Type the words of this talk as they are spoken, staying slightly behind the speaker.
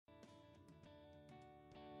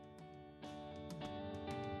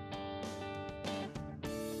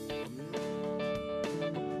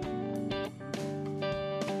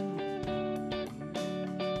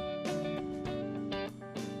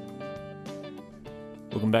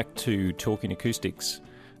Welcome back to Talking Acoustics.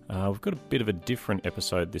 We've got a bit of a different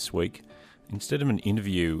episode this week. Instead of an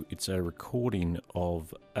interview, it's a recording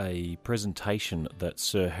of a presentation that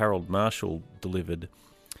Sir Harold Marshall delivered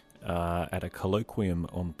at a colloquium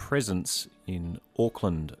on presence in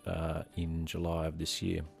Auckland in July of this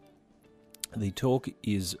year. The talk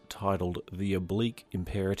is titled The Oblique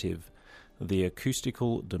Imperative, The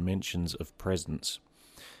Acoustical Dimensions of Presence.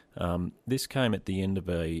 This came at the end of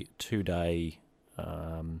a two-day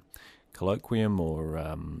colloquium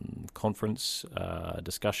or conference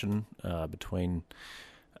discussion between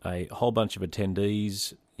a whole bunch of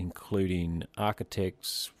attendees, including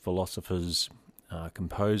architects, philosophers,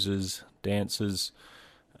 composers, dancers,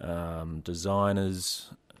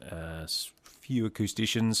 designers, few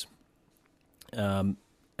acousticians, and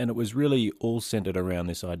it was really all centered around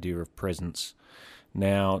this idea of presence.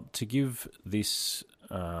 Now, to give this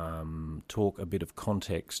talk a bit of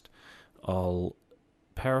context, I'll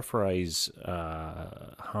paraphrase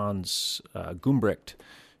Hans Gumbrecht,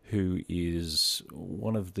 who is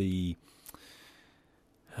one of the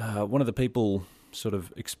people sort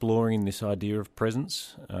of exploring this idea of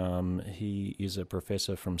presence. He is a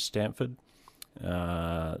professor from Stanford.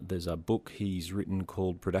 There's a book he's written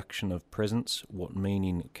called Production of Presence, What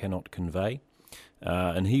Meaning Cannot Convey.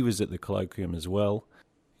 And he was at the colloquium as well.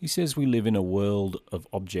 He says we live in a world of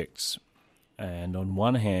objects, and on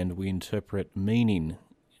one hand we interpret meaning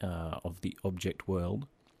of the object world,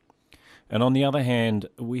 and on the other hand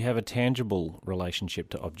we have a tangible relationship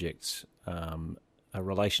to objects, a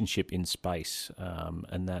relationship in space,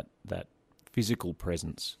 and that physical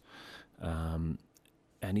presence. And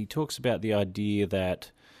he talks about the idea that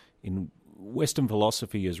in Western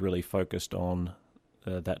philosophy is really focused on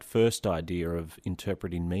that first idea of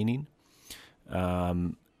interpreting meaning,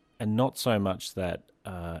 and not so much that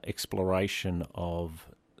exploration of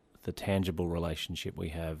the tangible relationship we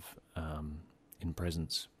have in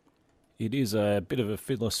presence. It is a bit of a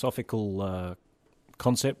philosophical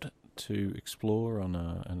concept to explore on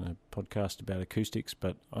a podcast about acoustics,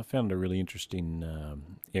 but I found it a really interesting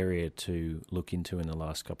area to look into in the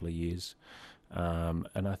last couple of years.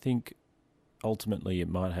 And I think ultimately it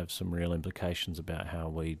might have some real implications about how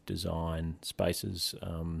we design spaces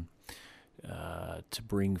to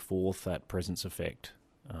bring forth that presence effect.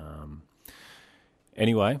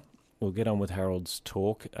 Anyway, we'll get on with Harold's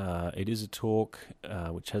talk. It is a talk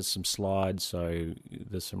which has some slides, so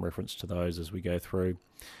there's some reference to those as we go through.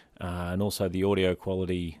 And also the audio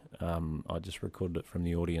quality, I just recorded it from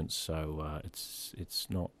the audience, so it's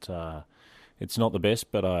not the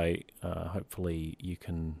best, but I hopefully you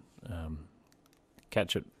can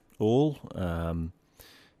catch it all, and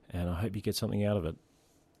I hope you get something out of it.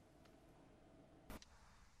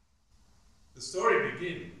 The story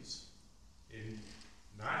begins in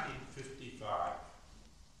 1955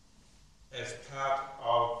 as part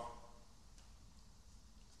of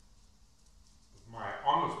my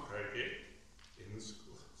honours project in the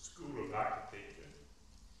School of Architecture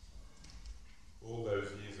all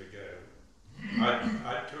those years ago.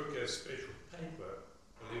 I took a special paper,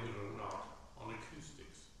 believe it or not, on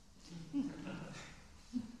acoustics.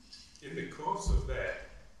 In the course of that,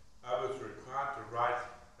 I was required to write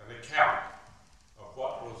an account of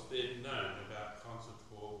what was then known about concert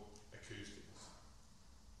hall acoustics.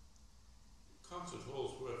 Concert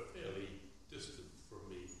halls were fairly distant from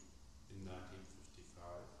me in 1955.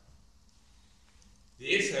 The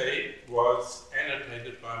essay was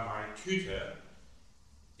annotated by my tutor,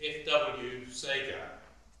 F.W. Sager.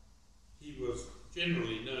 He was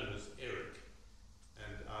generally known as Eric,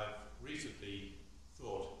 and I've recently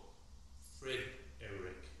thought Fred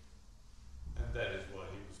Eric, and that is why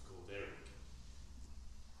he was called Eric.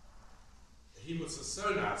 He was a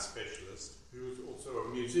sonar specialist who was also a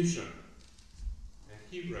musician, and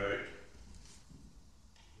he wrote,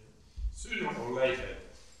 "Sooner or later,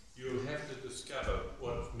 you'll have to discover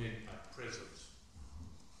what is meant by presence."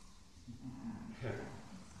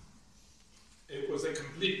 It was a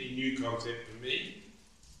completely new concept to me.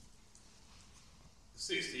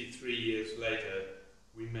 63 years later,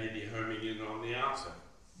 we may be homing in on the answer.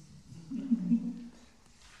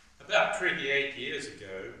 About 28 years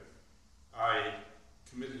ago, I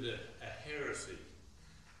committed a heresy.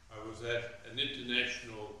 I was at an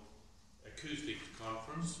international acoustics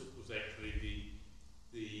conference. It was actually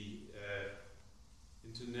the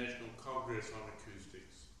International Congress on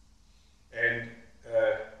Acoustics. And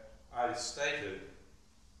I stated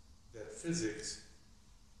that physics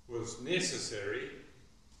was necessary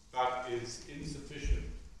but is insufficient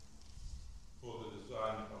for the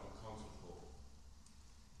design of a concert hall.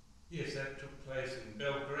 Yes, that took place in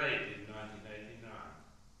Belgrade in 1989.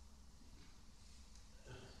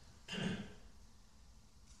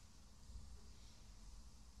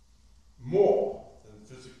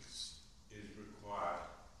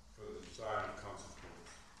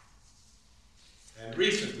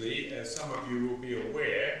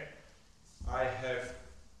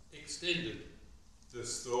 extended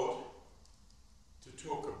this thought to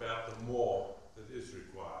talk about the more that is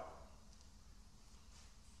required.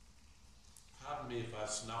 Pardon me if I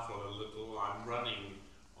snuffle a little, I'm running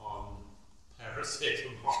on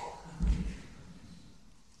paracetamol.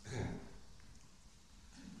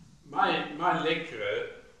 My lecture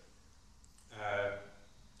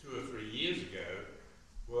 2 or 3 years ago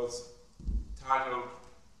was titled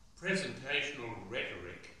Presentational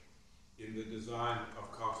Rhetoric in the Design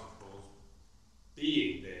of Concert Halls,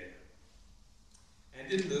 Being There.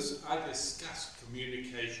 And in this I discussed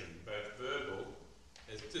communication, both verbal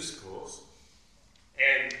as discourse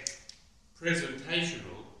and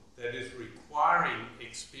presentational, that is requiring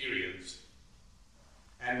experience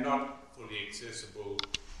and not fully accessible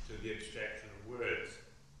to the abstraction of words.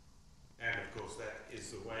 And of course that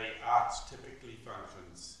is the way arts typically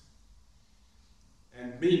functions.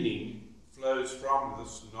 And meaning flows from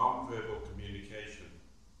this non-verbal communication.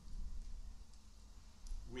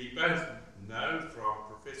 We both know from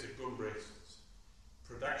Professor Gumbrecht's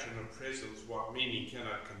production of presence what meaning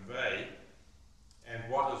cannot convey, and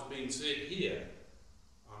what has been said here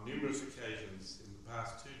on numerous occasions in the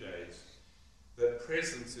past 2 days, that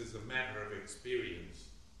presence is a matter of experience,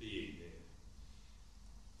 being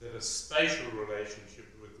there, that a spatial relationship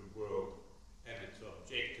with the world and its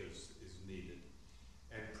objectives is needed,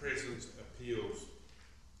 and presence appeals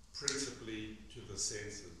principally to the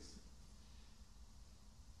senses.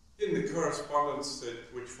 In the correspondence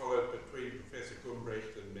which followed between Professor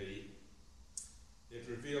Gumbrecht and me, it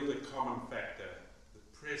revealed a common factor,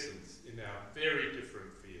 that presence in our very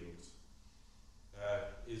different fields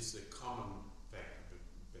is the common factor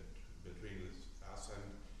between us, and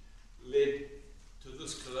led to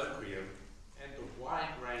this colloquium and the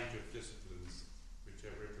wide range of disciplines which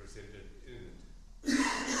are represented in it.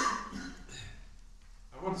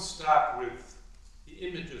 I want to start with the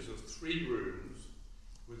images of 3 rooms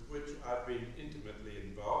with which I've been intimately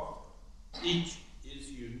involved. Each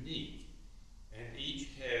is unique, and each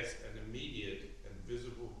has an immediate and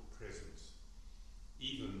visible presence,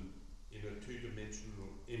 even in a 2-dimensional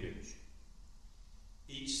image.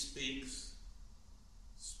 Each speaks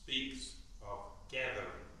of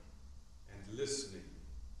gathering and listening,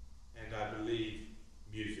 and I believe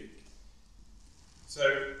music.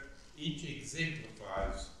 So each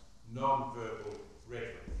exemplifies non-verbal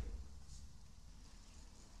rhetoric.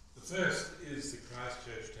 The first is the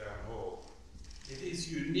Christchurch Town Hall. It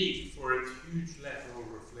is unique for its huge lateral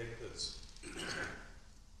reflectors.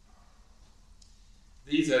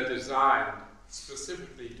 These are designed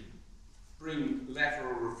specifically to bring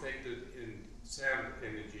lateral reflected in sound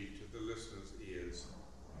energy to the listener's ears.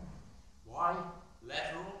 Why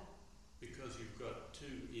lateral? Because you've got 2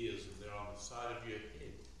 ears and they're on the side of your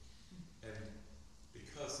head. And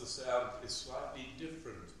because the sound is slightly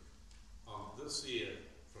different on this ear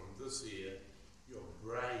from this ear, your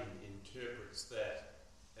brain interprets that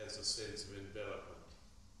as a sense of envelopment,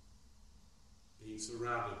 being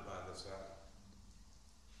surrounded by the sound.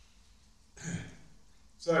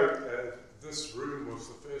 So this room was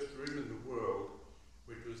the first room in the world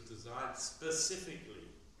which was designed specifically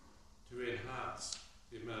to enhance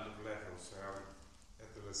the amount of lateral sound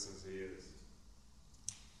at the listener's ears.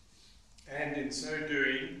 And in so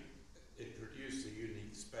doing, it produced a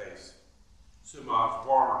unique space. Sir Miles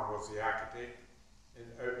Warren was the architect and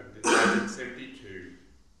opened in 1972.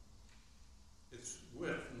 It's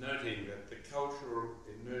worth noting that the cultural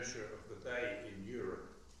inertia of the day in Europe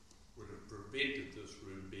would have prevented this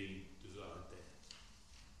room being designed there.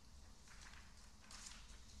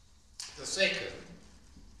 The second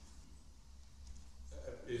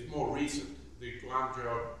is more recent, the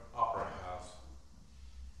Guangzhou Opera House.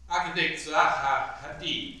 Architect Zaha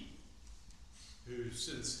Hadid, who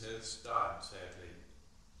since has died, sadly.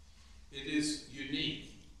 It is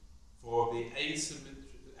unique for the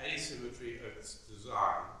asymmetry of its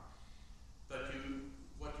design, but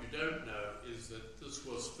what you don't know is that this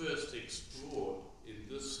was first explored in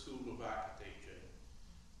this School of Architecture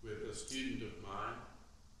with a student of mine.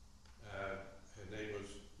 Her name was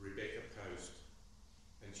Rebecca Post,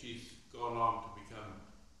 and she's gone on to become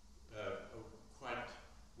a quite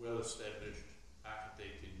well-established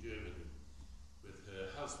architect in Germany, with her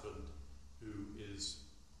husband, who is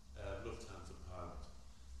a Lufthansa pilot.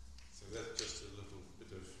 So that's just a little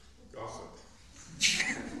bit of gossip.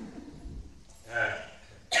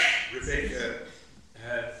 Rebecca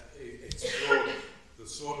explored the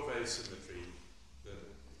sort of asymmetry that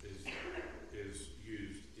is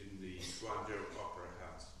used in the Guangzhou Opera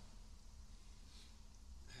House.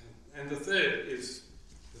 And the third is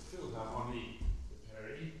the Philharmonie de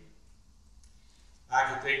Paris.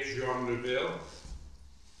 Architect Jean Nouvel,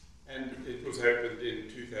 and it was opened in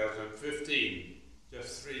 2015,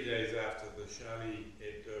 just 3 days after the Charlie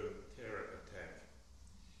Hebdo terror attack.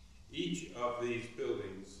 Each of these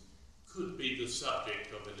buildings could be the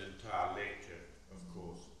subject of an entire lecture, of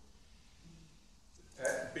course,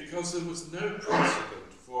 because there was no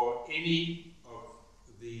precedent for any of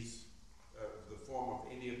these, the form of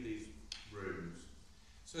any of these rooms.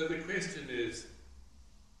 So the question is,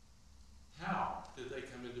 how did they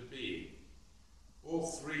come into being? All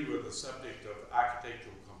three were the subject of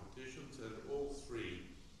architectural competitions, and all three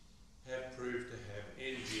have proved to have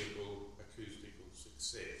enviable acoustical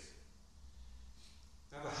success.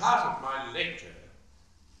 Now, the heart of my lecture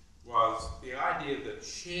was the idea that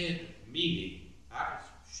shared meaning,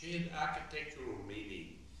 shared architectural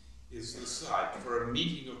meaning, is the site for a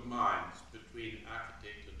meeting of minds between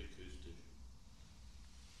architect and acoustician.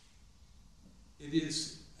 It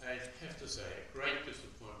is, I have to say, a great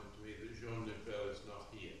disappointment to me that Jean Nouvel is not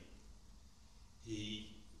here.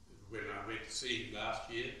 When I went to see him last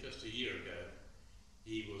year, just a year ago,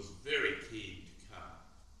 he was very keen to come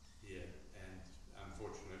here, and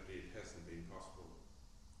unfortunately it hasn't been possible.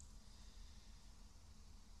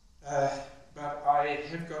 But I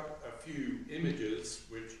have got a few images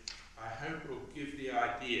which I hope will give the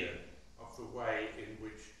idea of the way in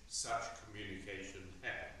which such communication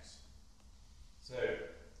happens. So,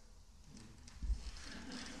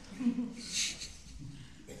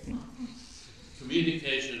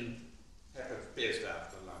 communication happens best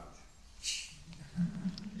after lunch.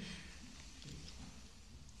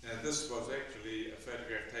 Now, this was actually a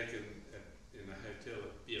photograph taken in a hotel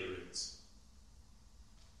at Biarritz.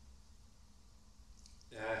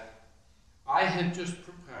 I had just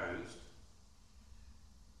proposed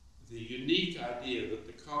the unique idea that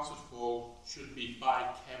the concert hall should be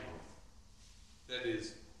bicameral. That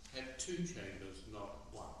is, have two chambers,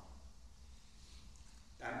 not one.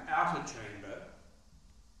 An outer chamber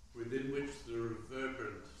within which the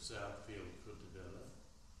reverberant sound field could develop,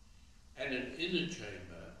 and an inner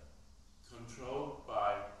chamber controlled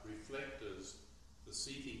by reflectors, the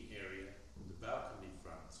seating area, and the balcony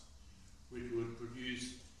fronts, which would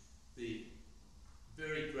produce the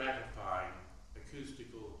very gratifying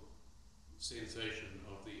acoustical sensation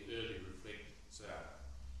of the early reflected sound,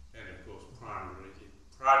 and of course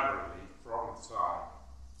primarily from the side.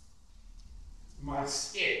 My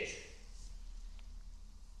sketch,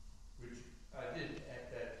 which I did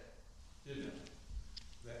at that dinner,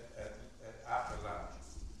 after lunch,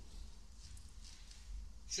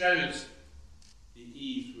 shows the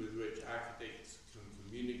ease with which architects can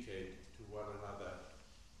communicate to one another.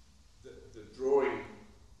 The drawing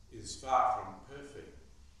is far from perfect,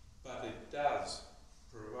 but it does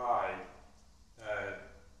provide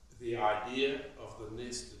the idea of the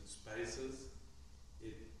nested spaces.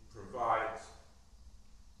 It provides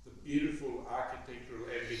the beautiful architectural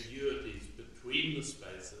ambiguities between the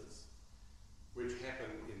spaces, which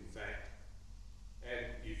happen in fact, and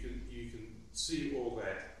you can see all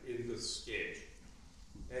that in the sketch.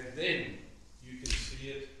 And then you can see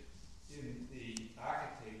it in the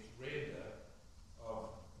architect's render of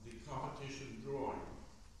the competition drawing.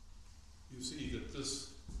 You see that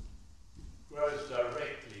this grows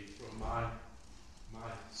directly from my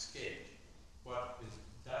sketch. What this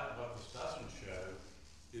doesn't show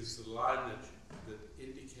is the line that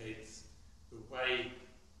indicates the way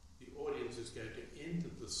the audience is going to enter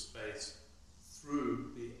the space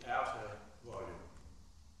through the outer volume.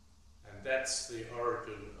 And that's the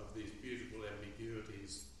origin of these beautiful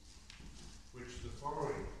ambiguities, which the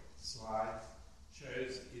following slide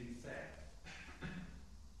shows in fact.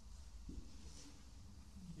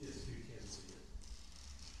 Yes, you can see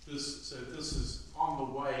it. So this is on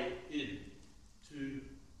the way in to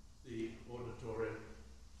the auditorium.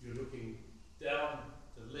 You're looking down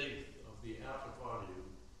the length of the outer volume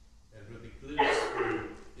and with a glimpse through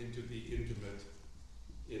into the intimate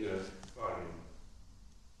inner volume.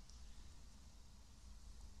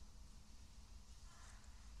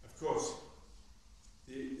 Of course,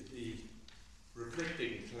 the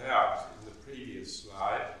reflecting clouds in the previous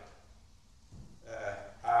slide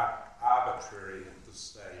are arbitrary at this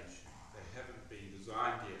stage. They haven't been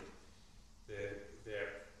designed yet. They're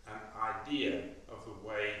an idea of the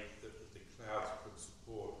way that the clouds could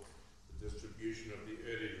support the distribution of the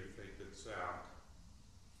early reflected sound.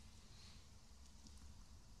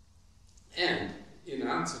 And in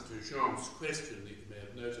answer to Jean's question that you may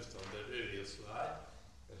have noticed on that earlier slide,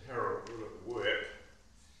 that Harold will at work,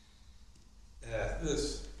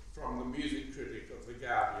 this from the music critic of The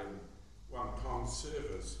Guardian, one Tom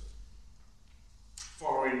Service,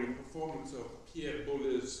 following the performance of Pierre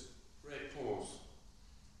Boulez's Réponse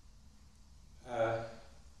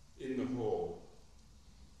in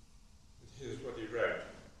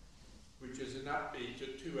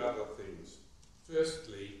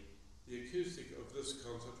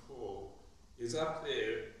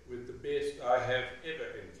have ever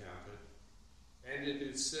encountered, and it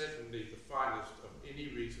is certainly the finest of any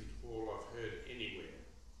recent hall I've heard anywhere.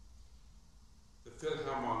 The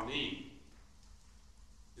Philharmonie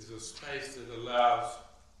is a space that allows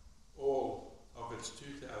all of its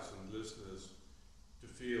 2,000 listeners to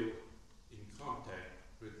feel in contact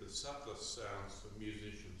with the subtlest sounds that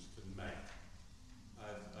musicians can make.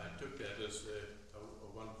 I took that as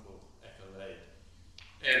a wonderful accolade.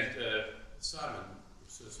 And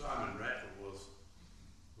Sir Simon Rattle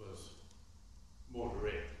was more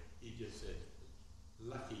direct. He just said,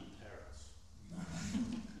 "Lucky Paris."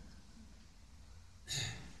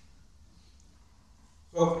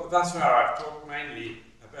 Well, thus far I've talked mainly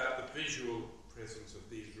about the visual presence of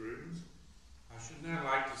these rooms. I should now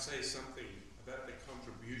like to say something about the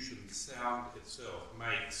contribution sound itself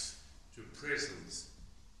makes to presence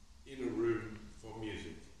in a room for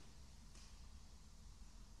music.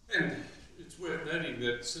 And it's worth noting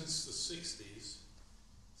that since the 60s,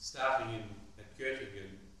 starting at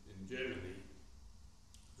Göttingen in Germany,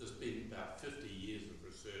 there's been about 50 years of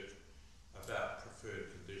research about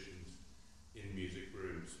preferred conditions in music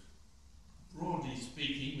rooms. Broadly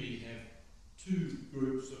speaking, we have two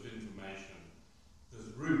groups of information.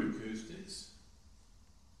 There's room acoustics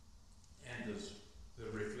and there's the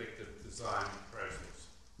reflective design process.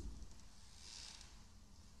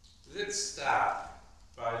 Let's start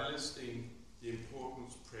by listing the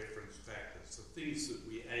importance preference factors, the things that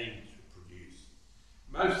we aim to produce.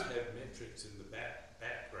 Most have metrics in the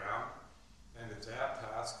background, and it's our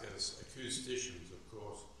task as acousticians, of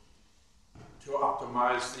course, to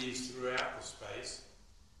optimize these throughout the space.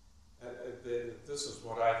 This is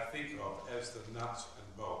what I think of as the nuts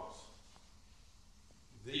and bolts.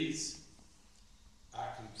 These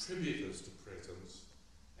are contributors to presence,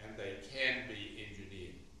 and they can be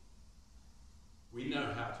engineered. We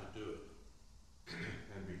know how to do it,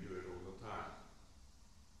 and we do it all the time.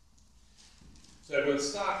 So we'll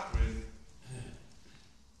start with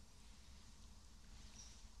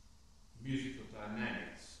musical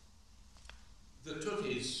dynamics. The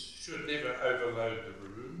tuttis should never overload the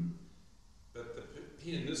room, but the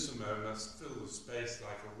pianissimo must fill the space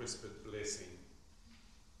like a whispered blessing.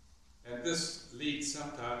 And this leads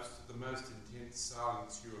sometimes to the most intense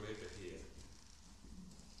silence you will ever hear.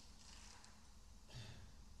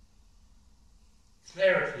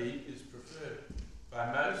 Clarity is preferred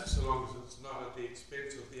by most, so long as it's not at the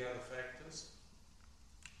expense of the other factors.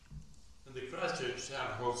 And the Christchurch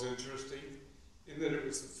Town Hall is interesting in that it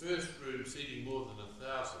was the first room seating more than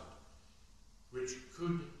 1,000, which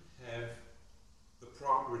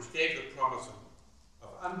gave the promise of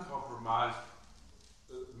uncompromised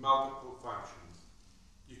multiple functions.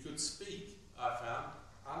 You could speak, I found,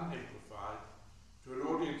 unamplified to an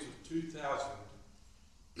audience of 2,000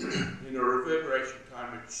 in a reverberation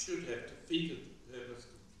time which should have defeated the purpose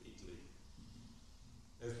completely.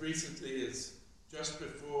 As recently as just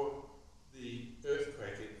before the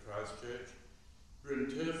earthquake in Christchurch, Bryn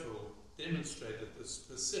Terfel demonstrated this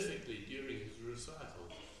specifically during his recital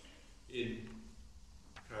in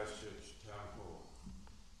Christchurch Town Hall.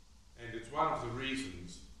 And it's one of the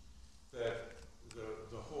reasons that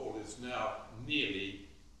the hall is now nearly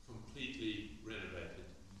completely renovated.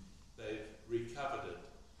 They've recovered it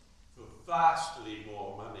for vastly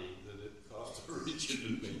more money than it cost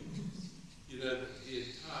originally. You know, the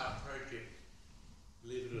entire project,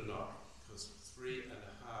 believe it or not, cost $3.5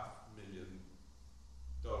 million.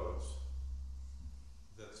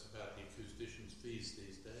 That's about the acoustician's fees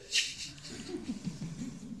these days.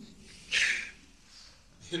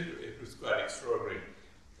 It was quite extraordinary.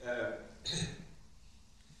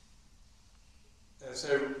 So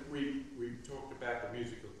we talked about the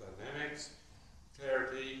musical dynamics,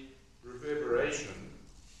 clarity, reverberation.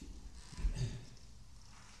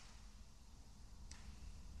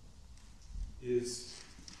 Is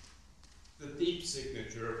the deep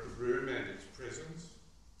signature of the room and its presence.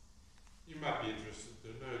 You might be interested to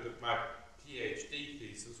know that my PhD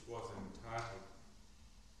thesis was entitled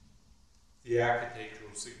The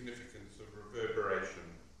Architectural Significance of Reverberation.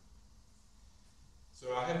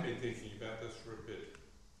 So I have been thinking about this for a bit.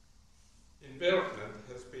 Envelopment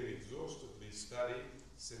has been exhaustively studied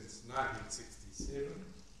since 1967,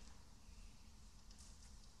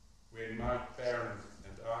 when Mike Barron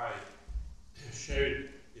and I showed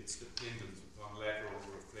its dependence upon lateral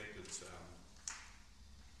reflected sound.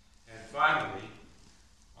 And finally,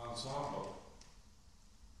 ensemble.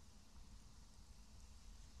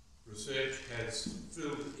 Research has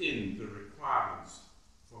filled in the requirements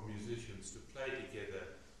for musicians to play together,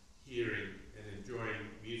 hearing and enjoying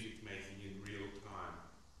music making in real time.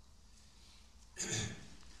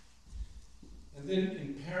 And then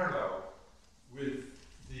in parallel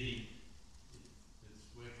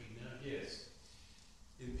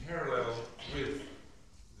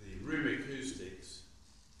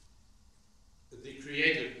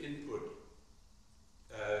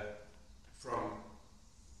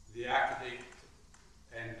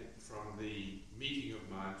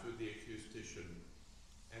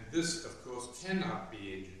this, of course, cannot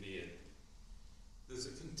be engineered. There's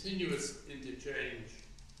a continuous interchange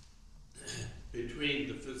between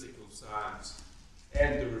the physical science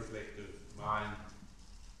and the reflective mind.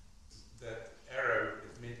 That arrow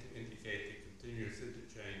is meant to indicate a continuous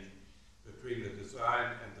interchange between the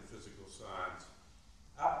design and the physical science,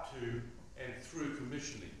 up to and through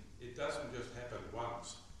commissioning. It doesn't just happen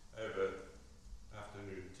once over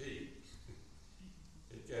afternoon tea.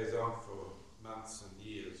 It goes on for months and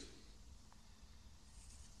years.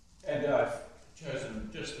 And I've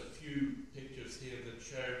chosen just a few pictures here that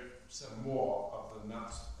show some more of the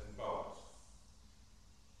nuts and bolts.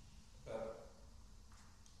 But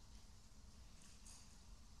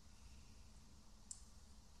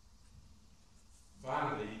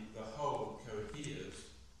finally, the whole coheres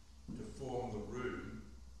to form the room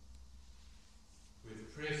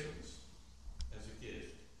with presence as a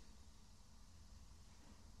gift.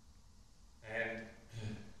 And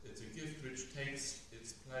it's a gift which takes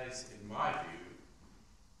its place, in my view,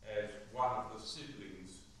 as one of the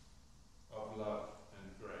siblings of love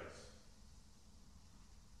and grace.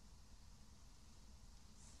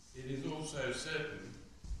 It is also certain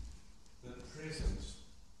that presence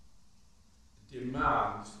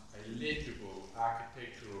demands a legible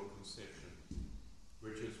architectural conception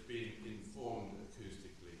which has been informed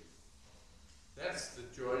acoustically. That's the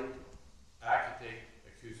joint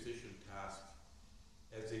architect-acoustician task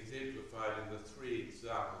as exemplified in the three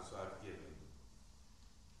examples I've given.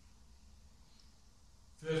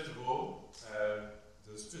 First of all,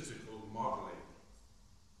 there's physical modelling,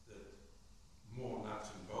 more nuts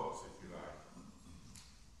and bolts, if you like.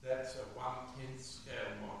 That's a 1/10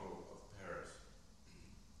 scale model of Paris.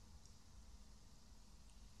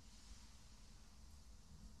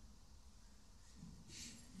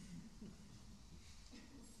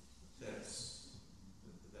 That's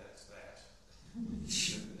that.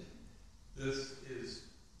 This is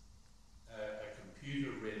a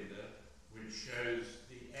computer render which shows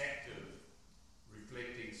the active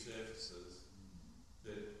reflecting surfaces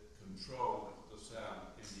that control the sound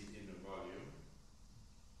in the inner volume.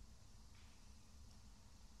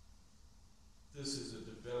 This is a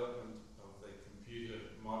development of the computer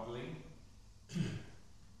modeling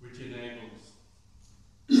which enables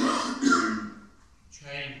to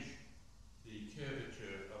change the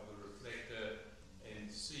curvature of the reflector and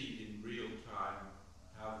see in real time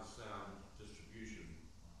how the sound distribution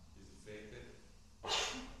is affected. I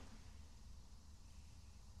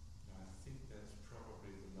think that's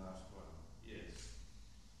probably the last one. Yes.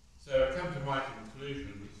 So I come to my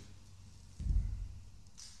conclusions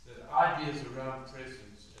that ideas around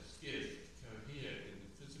presence as gift cohere in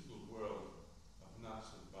the physical world of nuts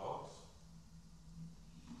and bolts.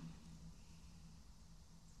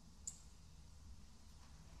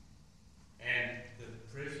 And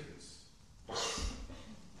that presence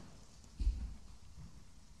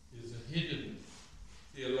is a hidden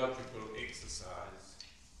theological exercise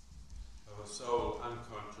of a soul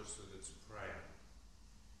unconscious of its prey.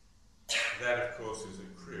 That, of course, is a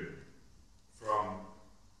crib from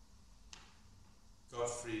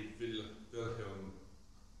Gottfried Wilhelm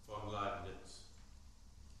von Leibniz,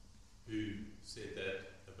 who said that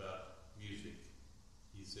about music.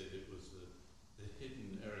 He said it was the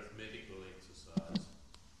hidden arithmetical exercise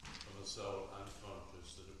of a soul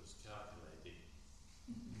unconscious that it was calculating.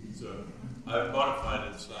 So I've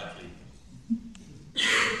modified it slightly.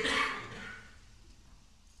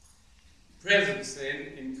 Presence, then,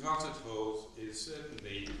 in concert halls is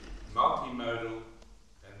certainly multimodal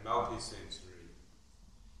and multisensory.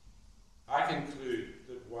 I conclude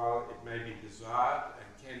that while it may be desired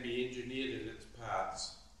and can be engineered in its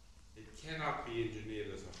parts, it cannot be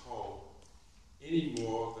engineered as a whole any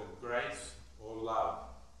more than grace or love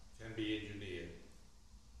can be engineered.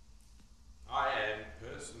 I am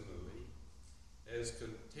personally as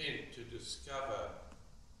content to discover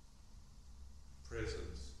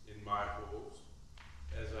presence in my halls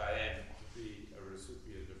as I am to be a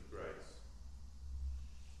recipient of grace.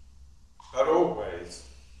 But always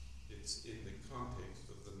it's in the context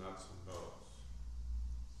of the nuts and bolts.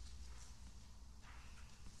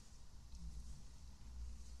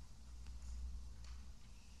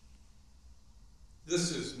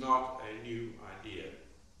 This is not a new idea.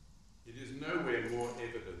 It is nowhere more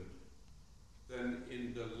evident than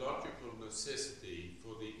in the logical necessity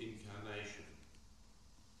for the incarnation,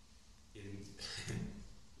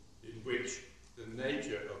 in which the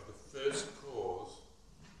nature of the first cause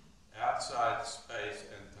outside space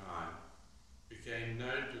and time became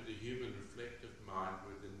known to the human reflective mind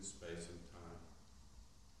within space and time.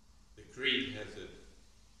 The Creed has it,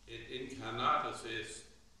 et incarnatus est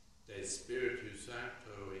de Spiritu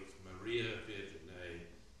Sancto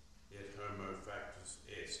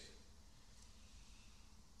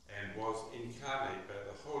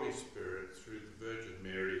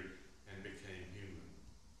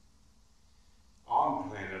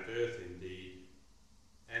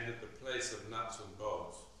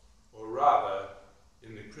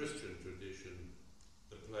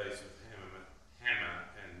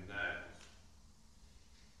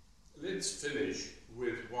Let's finish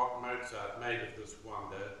with what Mozart made of this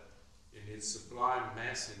wonder in his sublime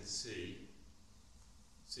Mass in C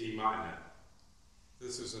minor.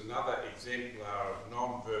 This is another exemplar of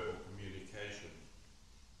non-verbal communication.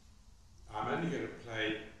 I'm only going to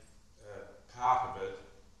play part of it,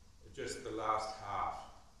 just the last half.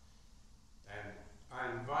 And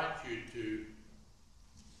I invite you to,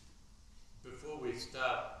 before we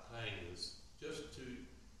start playing this, just to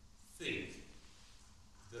think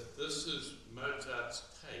that this is Mozart's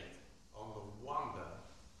take on the wonder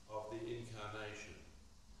of the Incarnation.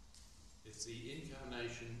 It's the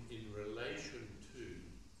Incarnation in relation to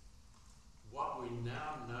what we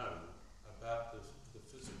now know about the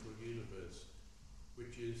physical universe,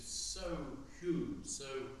 which is so huge, so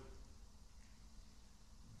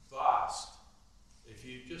vast. If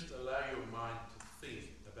you just allow your mind to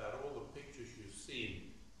think about all the pictures you've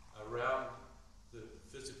seen around the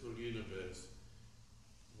physical universe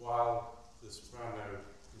while the soprano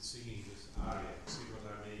is singing this aria, see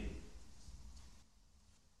what I mean?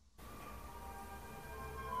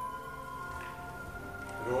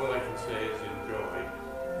 And all I can say is enjoy.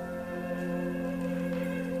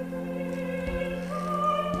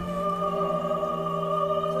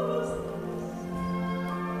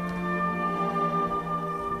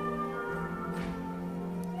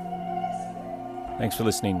 Thanks for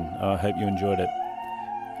listening. I hope you enjoyed it.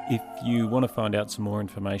 If you want to find out some more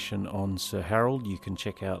information on Sir Harold, you can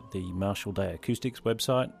check out the Marshall Day Acoustics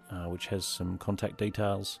website, which has some contact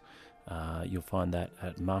details. You'll find that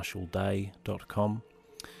at marshallday.com.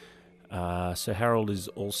 Sir Harold is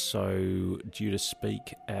also due to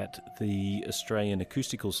speak at the Australian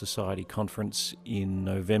Acoustical Society conference in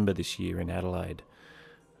November this year in Adelaide.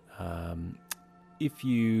 If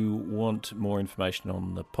you want more information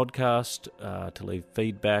on the podcast, to leave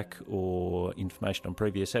feedback or information on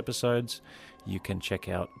previous episodes, you can check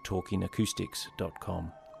out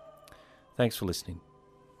talkingacoustics.com. Thanks for listening.